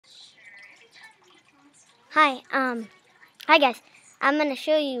Hi guys. I'm gonna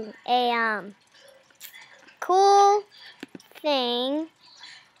show you a cool thing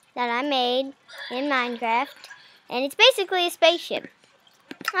that I made in Minecraft, and it's basically a spaceship.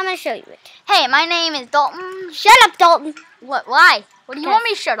 I'm gonna show you it. Hey, my name is Dalton. Shut up, Dalton. What? Why? What do you want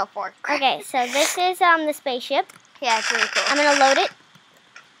me to shut up for? Okay, so this is the spaceship. Yeah, it's really cool. I'm gonna load it.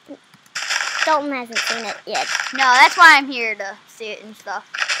 Dalton hasn't seen it yet. No, that's why I'm here to see it and stuff.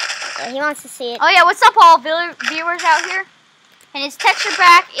 Yeah, he wants to see it. Oh yeah, what's up, all viewers out here? And his texture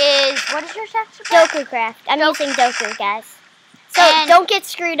pack is, what is your texture pack? DokuCraft. I'm using Doku, guys. So don't get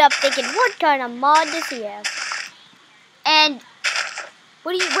screwed up thinking, what kind of mod does he have? And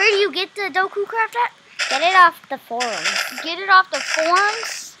where do you get the DokuCraft at? Get it off the forums. Get it off the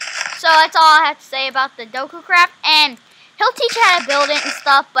forums. So that's all I have to say about the DokuCraft. And he'll teach you how to build it and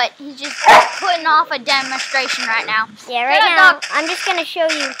stuff, but he's just putting off a demonstration right now. Yeah, right now I'm just gonna show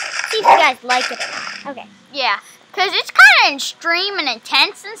you, see if you guys like it or not. Okay. Yeah. Because it's kind of extreme and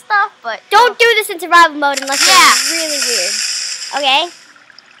intense and stuff, but... Don't do this in survival mode unless you're really weird. Okay?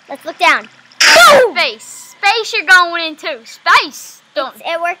 Let's look down. Boom! Space. Space you're going into. Space.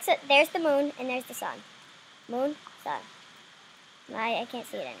 It works there's the moon and there's the sun. Moon, sun. I can't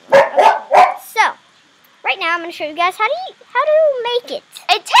see it anymore. Okay. So, right now I'm going to show you guys how to make it.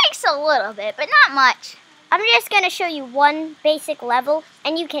 It takes a little bit, but not much. I'm just going to show you one basic level,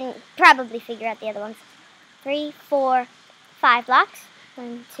 and you can probably figure out the other ones. 3, 4, 5 blocks.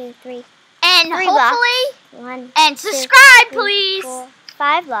 1, 2, 3. And 3 hopefully, blocks. 1, and 2, subscribe, 3, please. 4,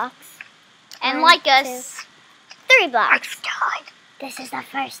 5 blocks. And 1, like us. 2, 3 blocks. This is the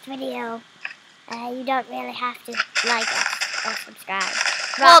first video. You don't really have to like us or subscribe.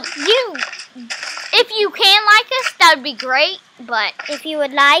 Well, if you can like us, that would be great. But if you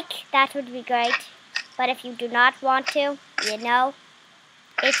would like, that would be great. But if you do not want to, you know,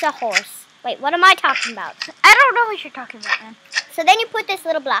 it's a horse. Wait, what am I talking about? I don't know what you're talking about, man. So then you put this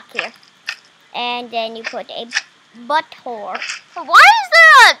little block here. And then you put a butthole. But why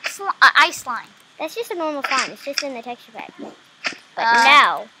is there a ice slime? That's just a normal slime. It's just in the texture pack. But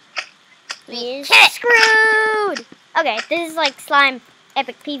now, he is screwed! Okay, this is like slime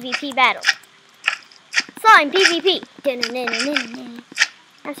epic PvP battle. Slime PvP!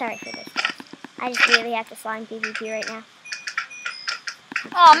 I'm sorry for this, guys. I just really have to slime PvP right now.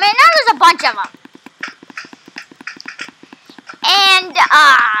 Oh man, now there's a bunch of them. And,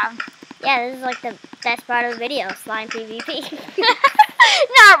 yeah, this is like the best part of the video, slime PvP.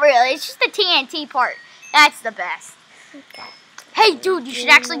 Not really, it's just the TNT part. That's the best. Okay. Hey dude, you should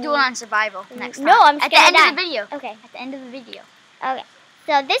actually do it on survival next time. No, I'm just at the end of the video. Okay. At the end of the video. Okay.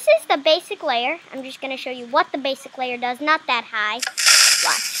 So this is the basic layer. I'm just going to show you what the basic layer does. Not that high.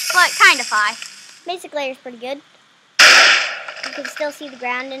 Watch. But kind of high. Basic layer is pretty good. You can still see the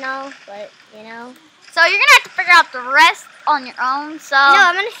ground and all, but, you know. So you're going to have to figure out the rest on your own, so... No,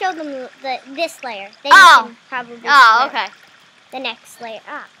 I'm going to show them this layer. Then you can probably okay. The next layer.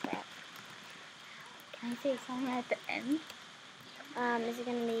 Ah, crap. Can I say something at the end? Is it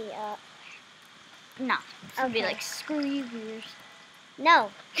going to be, No. It's going to be like, screw you viewers.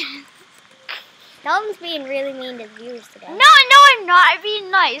 No. Dalton's being really mean to the viewers today. No, I'm not. I'm being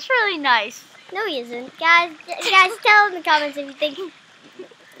nice. Really nice. No, he isn't. Guys, tell in the comments if you think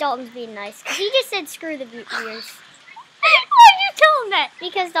Dalton's being nice. He just said screw the viewers. Why'd you tell him that?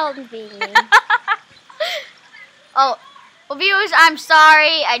 Because Dalton's being mean. Oh, well, viewers, I'm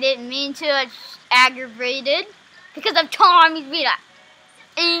sorry. I didn't mean to. I just aggravated. Because of Tom, he's being a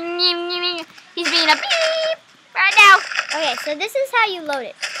beep right now. Okay, so this is how you load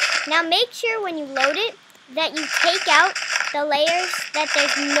it. Now make sure when you load it that you take out the layers that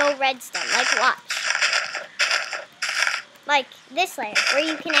there's no redstone. Like, watch. Like this layer, where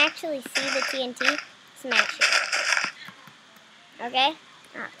you can actually see the TNT. Smash it. Okay?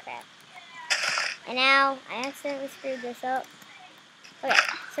 Oh, crap. And now, I accidentally screwed this up. Okay,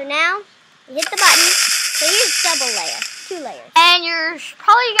 so now, you hit the button. So here's double layer. 2 layers. And you're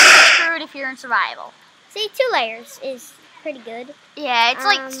probably going to get screwed if you're in survival. See, 2 layers is pretty good. Yeah, it's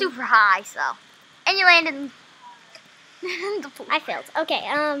like super high, so. And you landed in the pool. I failed. Okay,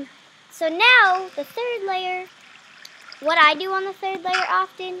 so now the 3rd layer, what I do on the 3rd layer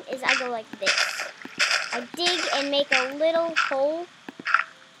often is I go like this. I dig and make a little hole.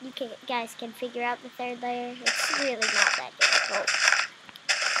 You guys can figure out the 3rd layer. It's really not that difficult.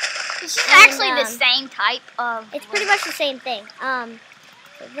 It's actually the same type of... It's pretty much the same thing. So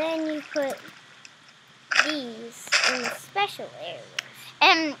then you put these in the special areas.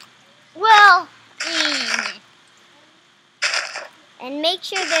 And, well... And make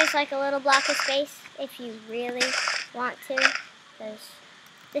sure there's like a little block of space if you really want to. Because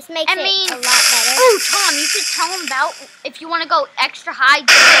This makes it a lot better. Oh, Tom, you should tell them about if you want to go extra high,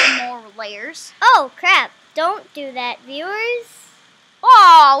 just go more layers. Oh, crap. Don't do that, viewers.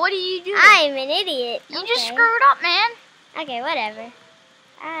 Oh, what are you doing? I'm an idiot. You just screwed up, man. Okay, whatever.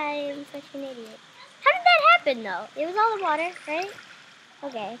 I'm such an idiot. How did that happen, though? It was all the water, right?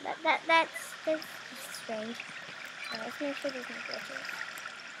 Okay, that's just strange. Okay, let's make sure there's no glitches.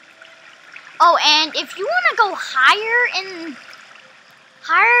 Oh, and if you want to go higher,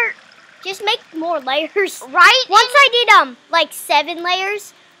 Just make more layers. right? Once I did like 7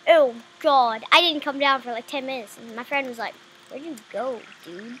 layers. Oh God, I didn't come down for like 10 minutes, and my friend was like, "Where'd you go,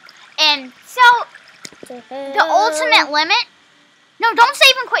 dude?" And so the ultimate limit. No, don't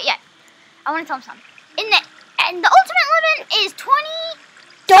save and quit yet. I want to tell him something. And the ultimate limit is 20.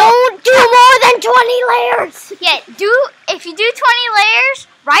 Don't do more than 20 layers. Yeah, if you do 20 layers,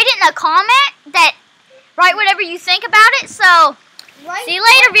 write it in a comment write whatever you think about it. So see you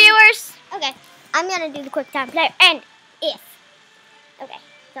later, viewers. Okay, I'm gonna do the quick time player and if. Okay,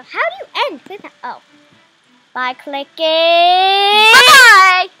 so how do you end quick time? Oh, by clicking. Bye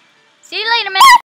bye. See you later, man.